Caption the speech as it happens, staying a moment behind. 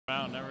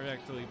Wow, never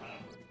actually.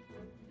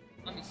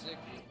 Let me sick.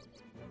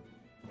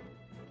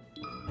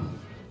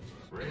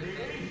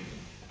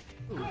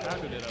 Ooh,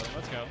 Falco ditto.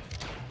 Let's go.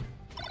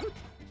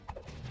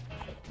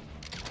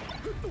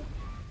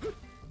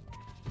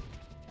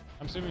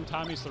 I'm assuming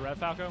TomE's the red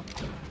Falco.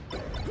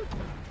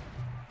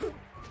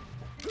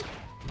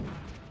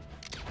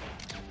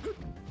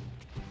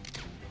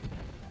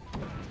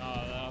 Oh,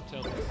 that'll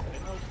tilt this.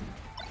 Nope.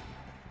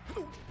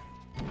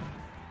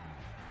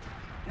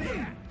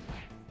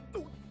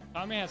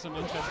 TomE has some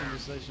interesting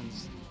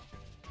decisions.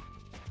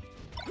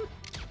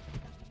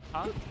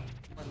 Huh?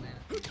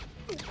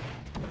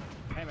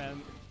 Hey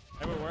man,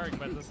 it would work,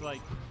 but it's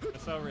like,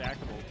 it's so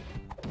reactable.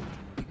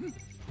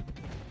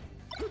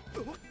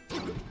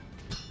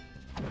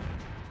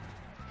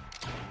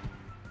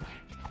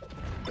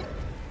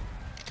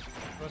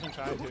 Wasn't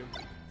trying to.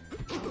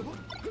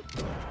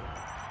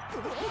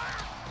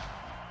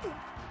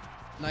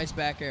 Nice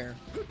back air.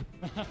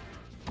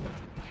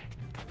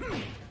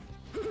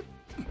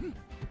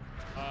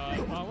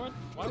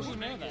 Why would you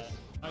know that?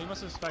 Oh, you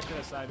must have expected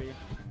a side B.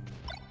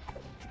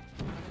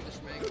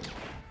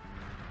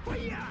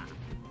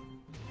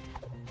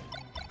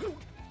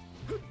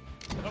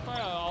 So far,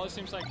 all it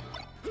seems like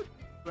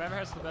whoever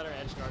has the better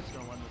edge guard is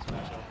going to win this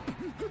matchup.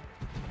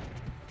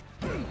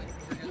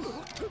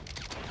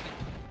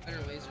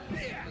 Better lasers.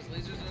 Because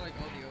lasers are like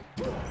all the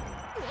open.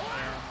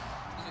 Yeah.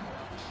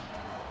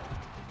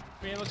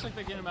 I mean, it looks like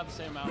they're getting about the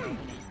same amount of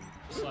opening.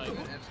 It's like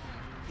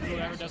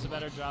whoever does a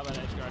better job at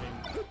edge guarding.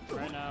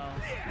 Right now,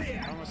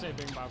 I'm going to say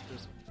Bingbopper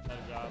does a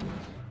better job.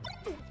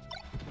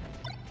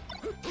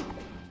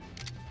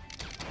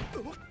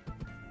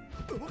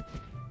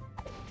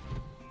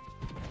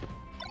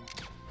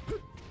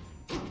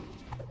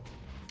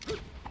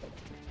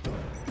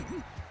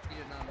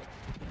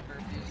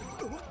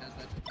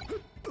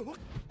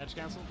 Edge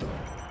cancel?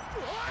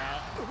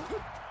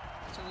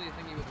 That's only a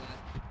thing you would let.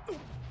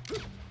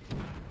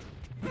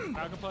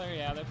 Falco player,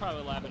 yeah, they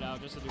probably lab it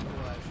out just to do cool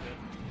ass shit.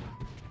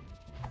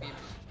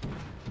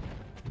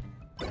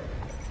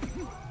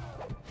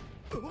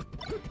 The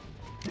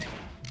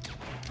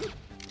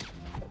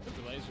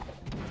laser.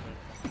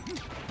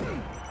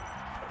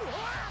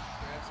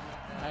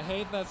 I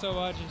hate that so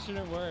much, it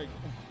shouldn't work.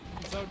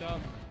 It's so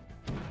dumb.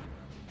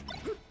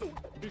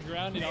 Be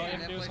grounded, all you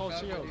have to do is hold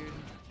shield.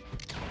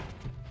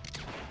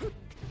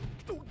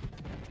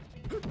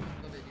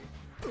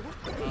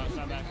 It's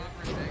not back.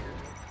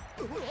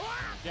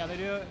 Yeah, they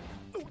do it.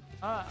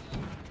 No,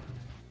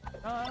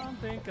 I don't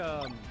think,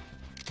 Hold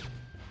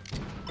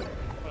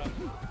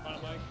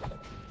on, Mike.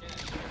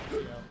 There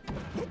we go.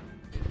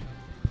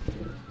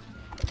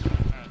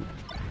 Alright.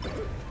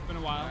 Been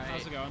a while. Right.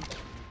 How's it going?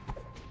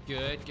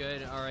 Good,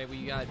 good. All right,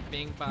 we got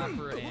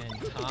Bingbopper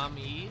and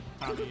TomE.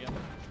 TomE,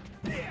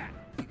 yeah.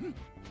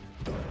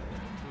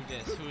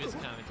 Who is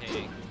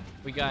commentating?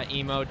 We got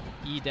Emo,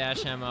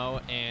 E-Mo,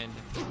 and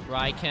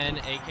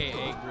Ryken,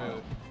 aka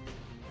Group.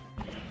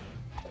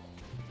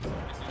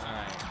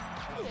 Alright.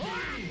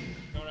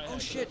 Oh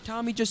shit,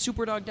 TomE just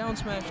super dog down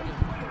smashed it.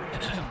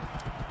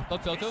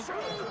 Look, Falco.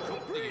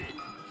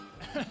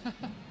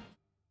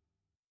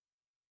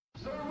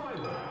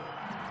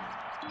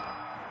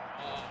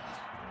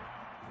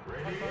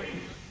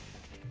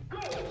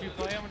 Did you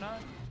play him or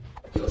not?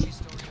 Yoshi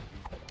story.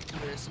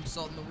 There's some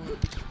salt in the wound.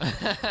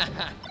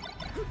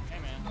 Hey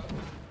man.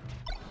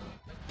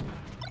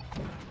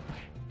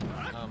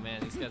 Oh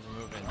man, these guys are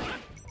moving.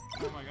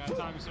 Oh my god,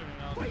 TomE's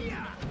serving up.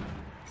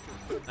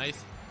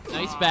 Nice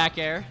back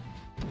air.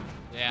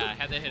 Yeah, I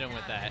had to hit him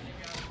with that.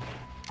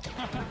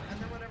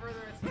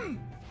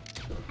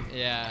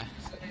 Yeah.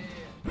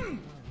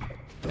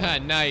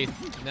 Nice.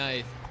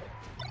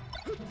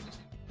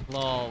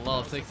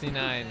 Lol,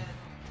 69.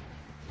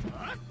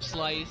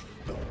 Slice.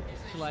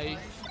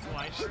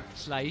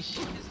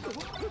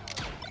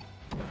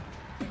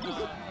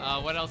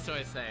 What else do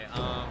I say?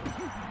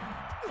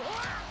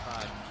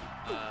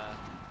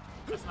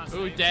 That's not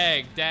Ooh, safe.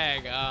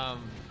 dag. No,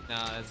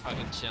 that's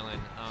fucking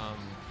chilling.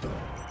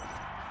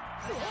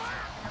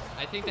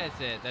 I think that's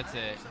it.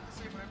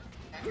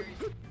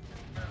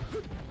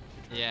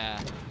 Yeah.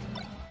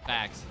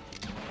 Facts.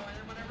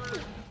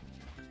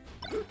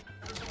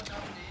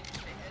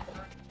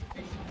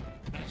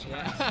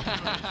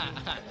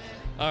 Yeah.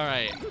 All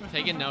right,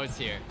 taking notes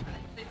here.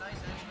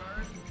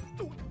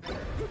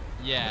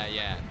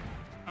 Yeah.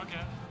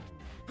 Okay.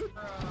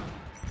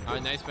 All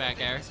right, nice back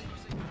air.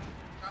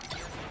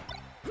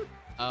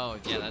 Oh,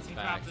 yeah, that's He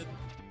facts. dropped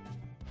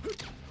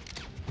it.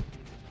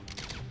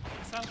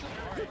 That sounds so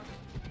boring.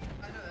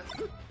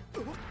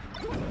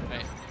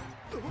 Wait.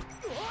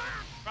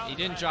 He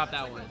didn't drop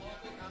that one.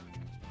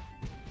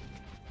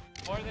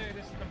 Or they're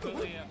just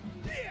completely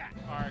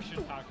are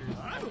shit talkers.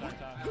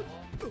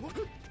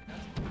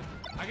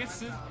 I get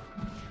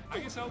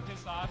so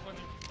pissed off when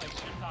they're like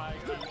shit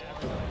talking.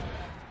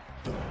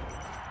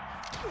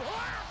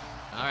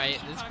 All right,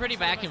 this is pretty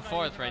back and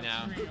forth right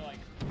now.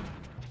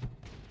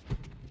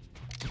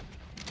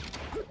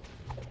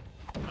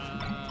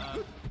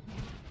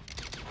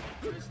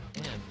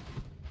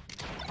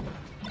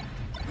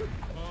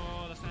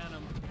 Oh, the sand.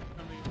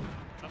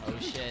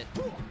 shit.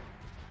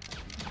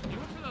 He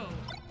went for the...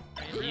 I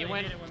really He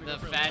went hate it when we the go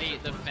for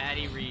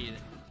fatty read.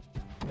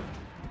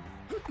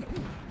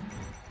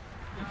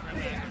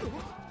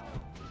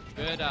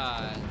 Good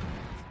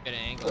good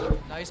angle.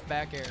 Nice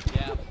back air.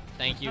 Yeah.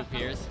 Thank you,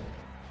 Pierce.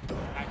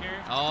 Back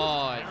air.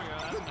 Oh, There we go.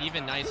 That's a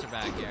even nice nicer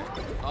back air.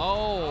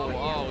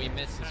 Oh, he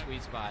missed the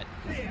sweet spot.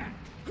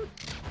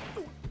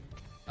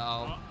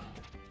 Oh.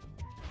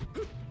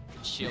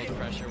 Shield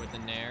pressure with the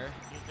nair.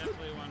 He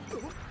definitely won.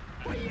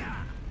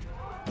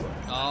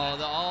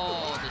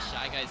 Oh, the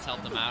Shy Guys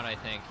helped him out, I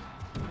think.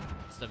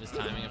 Instead of his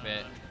timing a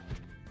bit.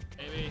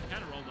 Maybe he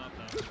kind of rolled up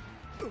though.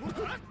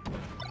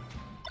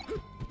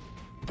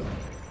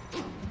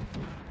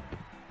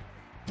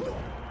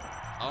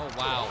 Oh,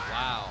 wow.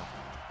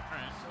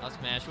 Alright. I'll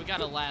smash. We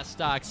got a last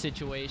stock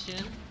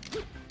situation.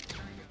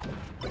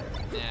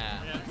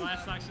 Yeah. Yeah,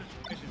 last stock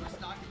situation.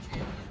 Stock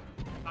champion.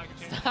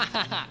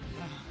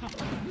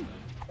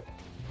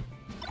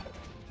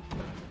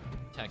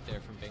 Tech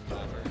there from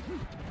Bingbopper.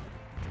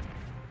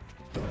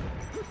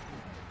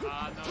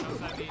 No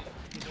side beat.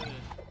 He did it.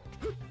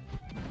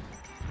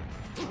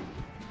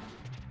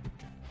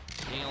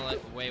 Getting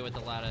away with a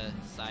lot of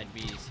side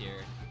Bs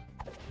here.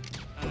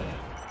 Oh,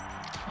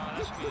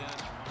 that should be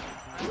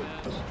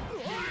it.